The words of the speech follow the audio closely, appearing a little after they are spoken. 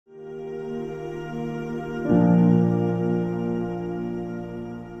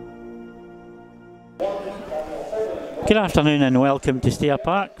Good afternoon and welcome to Stair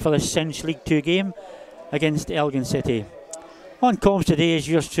Park for this Cinch League 2 game against Elgin City. On comms today is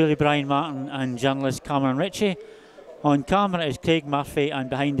yours truly Brian Martin and journalist Cameron Ritchie. On camera is Craig Murphy and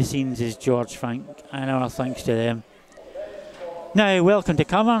behind the scenes is George Frank, and our thanks to them. Now welcome to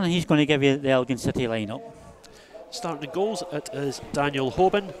Cameron, and he's going to give you the Elgin City line-up. Starting the goals, it is Daniel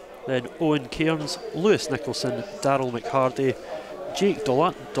Hoban, then Owen Cairns, Lewis Nicholson, Daryl McHardy, Jake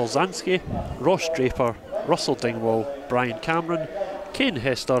Dolzanski, Ross Draper, Russell Dingwall, Brian Cameron, Kane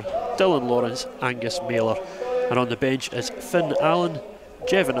Hester, Dylan Lawrence, Angus Mailer. And on the bench is Finn Allen,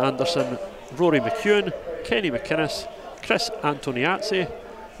 Jevon Anderson, Rory McEwen, Kenny McInnes, Chris Antoniazzi,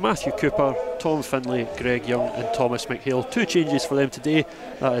 Matthew Cooper, Tom Finlay, Greg Young and Thomas McHale. Two changes for them today.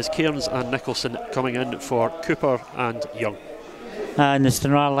 That is Cairns and Nicholson coming in for Cooper and Young. And the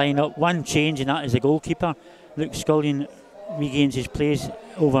Stranraer line-up, one change, and that is the goalkeeper. Luke Scullion regains his place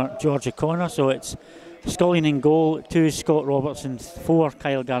over George O'Connor, so it's Scullion in goal, 2 Scott Robertson, 4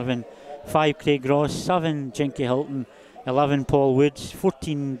 Kyle Garvin, 5 Craig Ross, 7 Jinky Hilton, 11 Paul Woods,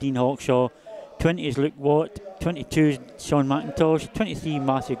 14 Dean Hawkshaw, 20 is Luke Watt, 22 Sean McIntosh, 23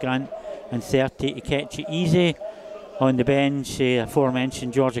 Matthew Grant and 30 Ikechi Easy. On the bench,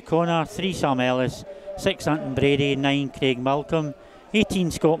 aforementioned George O'Connor, 3 Sam Ellis, 6 Anton Brady, 9 Craig Malcolm, 18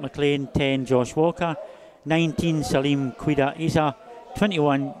 Scott McLean, 10 Josh Walker, 19 Salim Quida Isa,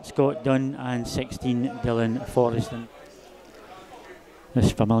 21 Scott Dunn and 16 Dylan Forreston.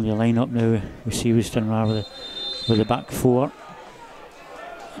 This familiar line-up now we see with Stranraer with the back 4.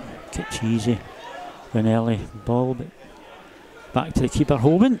 Kitch easy, an early ball, but back to the keeper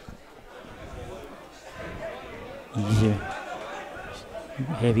Hoban. Easy,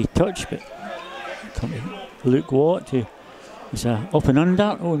 heavy touch, but come to Luke Watt, who is up and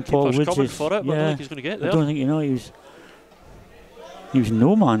under. Oh, and Paul Woods coming is, for it, but I don't think he's going to get there. I don't think, you know, he was in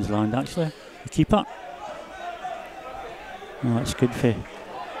no man's land actually, the keeper. Oh, that's good for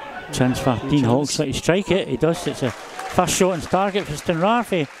chance for Dean Hawkshaw to strike it. He does. It's a first shot and target for Stranraer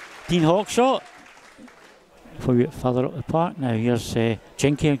for Dean Hawkshaw. Before we get further up the park now, here's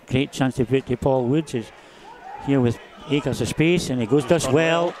Jinky, great chance to put to Paul Woods, who's here with acres of space, and he does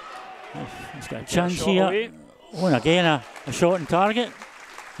well. He's got a chance here. Away. Oh, and again a shot and target.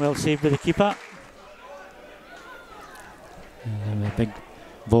 Well saved by the keeper. And a big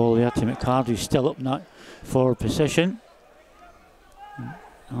ball there to McCard, who's still up in that forward position.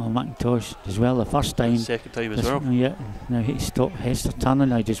 Oh, McIntosh as well the first time. Second time as well. Yeah, now he stopped Hester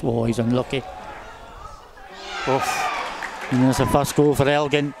turning. I just, he's unlucky. Off. And there's the first goal for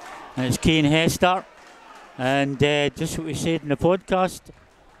Elgin, and it's Kane Hester. And just what we said in the podcast,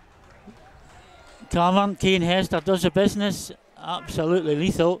 Cameron, Kane Hester does the business, absolutely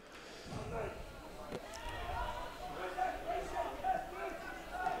lethal.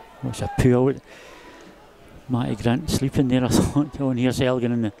 What's a poor Matty Grant sleeping there, I thought. Oh, and here's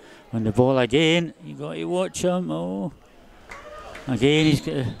Elgin on the ball again. You got to watch him. Oh, again he's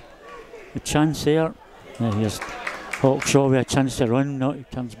got a chance there. Now here's Hawkshaw with a chance to run. No, he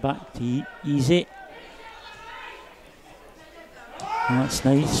turns back to Easy. Oh, that's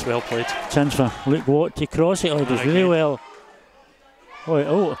nice. Well played. Chance for Luke Watt to cross it. Oh, he does really well.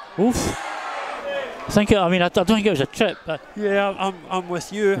 Oof. I don't think it was a trip, but yeah, I'm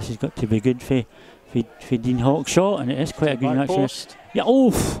with you. This has got to be good for Dean Hawkshaw, and it is quite a good back actually. post. Yeah,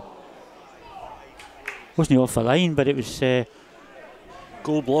 oof. Wasn't off the line, but it was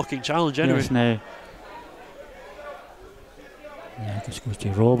Goal blocking challenge anyway. Yes, now. Yeah, this goes to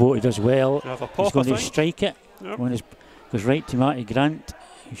Robbo. He does well. Have a pop, He's going to strike it. Yep. Goes right to Matty Grant.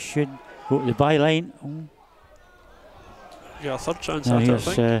 He should go to the byline. Oh. Yeah, a third chance Now at it, I here's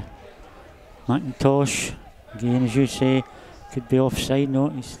think. McIntosh. Again, as you say, could be offside. No,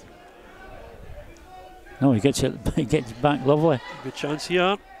 he gets it. He gets back lovely. Good chance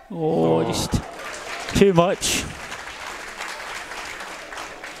here. Oh, just too much.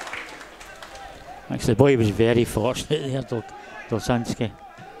 Actually, the boy was very fortunate there, Dolzanski.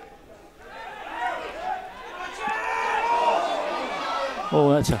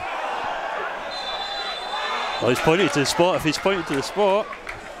 Oh, that's a... Well, he's pointed to the spot. If he's pointed to the spot,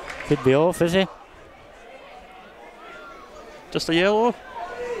 could be off, is he? just a yellow.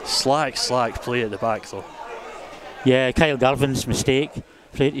 Slack play at the back though. Yeah, Kyle Garvin's mistake.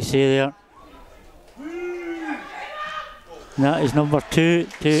 Afraid to say there. And that is number 2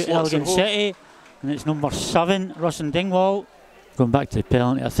 to Slots Elgin City, and it's number 7, Russell Dingwall. Going back to the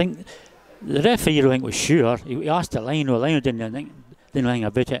penalty, I think the referee, I think, was sure. He asked the Lionel. Lionel didn't know anything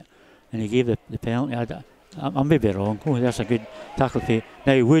about it, and he gave the penalty. I may be wrong. Oh, there's a good tackle for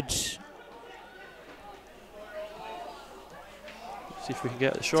now Woods. See if we can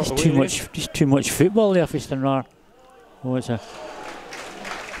get the shot away. Just too much football there for Stranraer. Oh, it's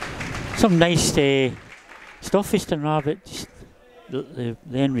some nice stuff for Stranraer, but just the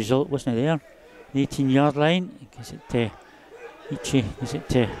end result wasn't there. The 18-yard line. Is it Ritchie? Is it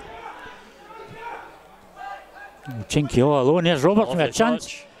Chinky all alone? There's Robertson with a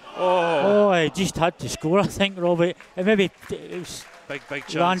chance. Oh, he just had to score, I think, Robert. Maybe it was big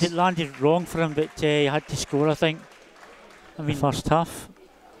chance. Landed wrong for him, but he had to score, I think. I mean, first half.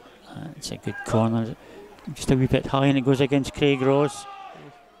 It's a good corner. Just a wee bit high, and it goes against Craig Ross.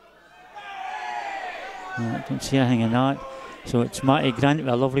 I don't see anything in that. So it's Matty Grant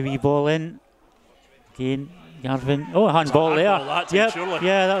with a lovely wee ball in. Again, Garvin. Oh, a handball there. Yep.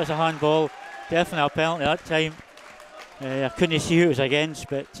 Yeah, that was a handball. Definitely a penalty that time. I couldn't see who it was against,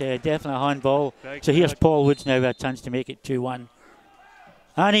 but definitely a handball. So here's Paul Woods now with a chance to make it 2-1.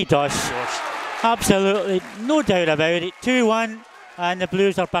 And he does. Absolutely, no doubt about it. 2-1, and the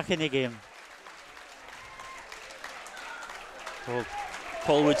Blues are back in the game. Well,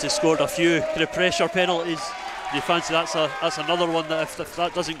 Paul Woods has scored a few kind of pressure penalties. Do you fancy that's another one that if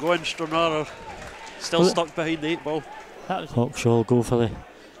that doesn't go in, Stranraer are still stuck behind the 8 ball. Hawkshaw will go for the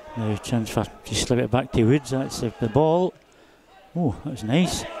chance for just slip it back to Woods. That's the ball. Oh, that was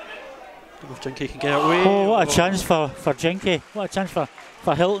nice. If Jinky can get it away. Oh, what a chance for Jinky. What a chance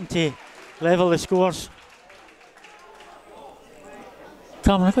for Hilton to level the scores.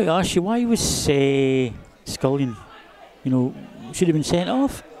 Cameron, I've got to ask you, why was Scullion, should have been sent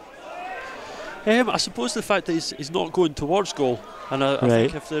off? I suppose the fact that he's not going towards goal, and I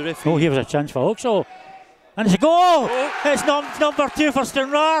think if the referee... Oh, here was a chance for Hawkshaw, and it's a goal! Oh. It's number 2 for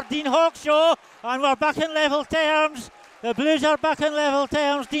Stranraer, Dean Hawkshaw, and we're back in level terms. The Blues are back in level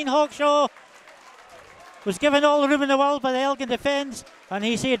terms. Dean Hawkshaw was given all the room in the world by the Elgin defence, and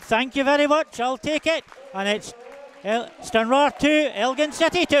he said, "Thank you very much, I'll take it." And it's Stranraer 2, Elgin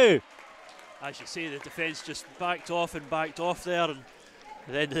City 2. As you say, the defence just backed off there, and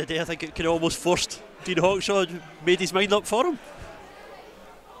at the end of the day, I think it could almost forced Dean Hawkshaw, made his mind up for him.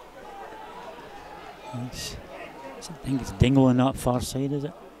 I think it's Dingle on that far side, is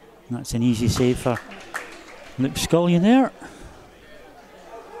it? And that's an easy save for Luke Scullion there.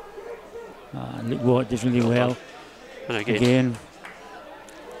 Luke Watt does really well. And again,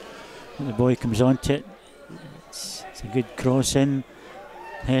 the boy comes onto it. It's a good cross in.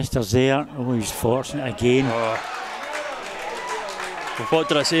 Hester's there. Oh, he's fortunate again. What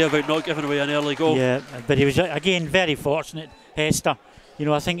did I say about not giving away an early goal? Yeah, but he was again very fortunate, Hester.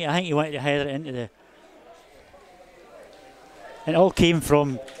 I think he wanted to header it into the. It all came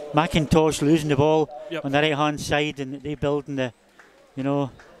from McIntosh losing the ball on the right hand side, and they building the, they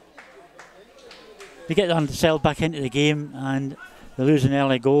get themselves back into the game and they lose an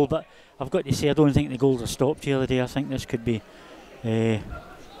early goal. But I've got to say, I don't think the goals are stopped here today. I think this could be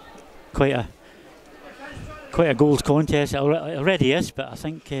quite a goals contest. It already is, but I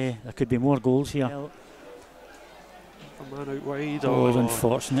think there could be more goals here. A man out wide. Oh, it was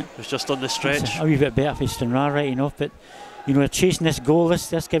unfortunate. It was just on the stretch. A wee bit better for Stranraer right enough, but chasing this goal,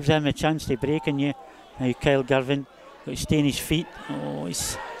 this gives them a chance to break on you. Now Kyle Garvin got to stay on his feet.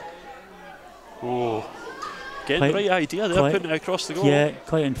 Getting the right idea there, putting it across the goal. Yeah,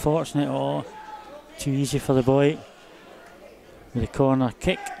 quite unfortunate. Too easy for the boy. With a corner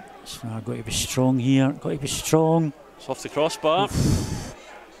kick. So I've got to be strong here. Got to be strong. It's off the crossbar.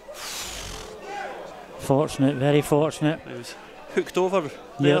 Fortunate, very fortunate. It was hooked over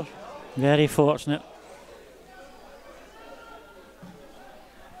there. Yep, very fortunate.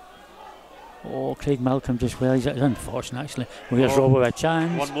 Craig Malcolm just well. He's unfortunate actually. Well, here's Rob with a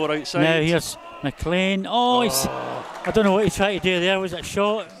chance. One more outside. Now here's McLean. I don't know what he tried to do there. Was it a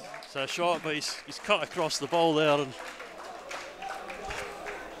shot? It's a shot, but he's cut across the ball there. And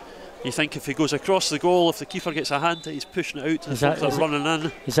you think if he goes across the goal, if the keeper gets a hand, he's pushing it out to the folks that are running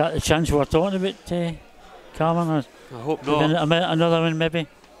in. Is that the chance we're talking about, Cameron? I hope not. Another one maybe.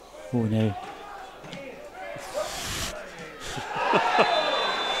 Oh no.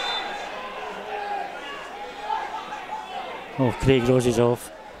 Craig Rose is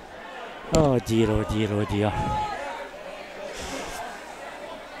off. Oh dear, oh dear, oh dear.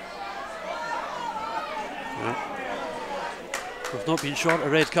 We've not been short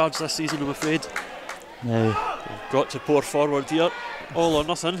of red cards this season, I'm afraid. No. We've got to pour forward here. All or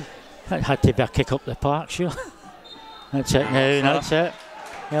nothing. That had to be a kick up the park, sure. That's it now, that's it.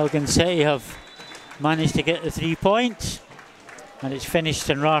 Elgin City have managed to get the 3 points. And it's finished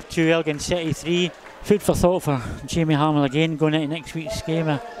in Stranraer 2, Elgin City 3. Food for thought for Jamie Hamill again, going into next week's game.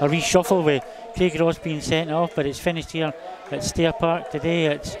 A reshuffle with Craig Ross being sent off, but it's finished here at Stair Park today.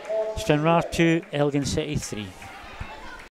 It's Stranraer 2, Elgin City 3.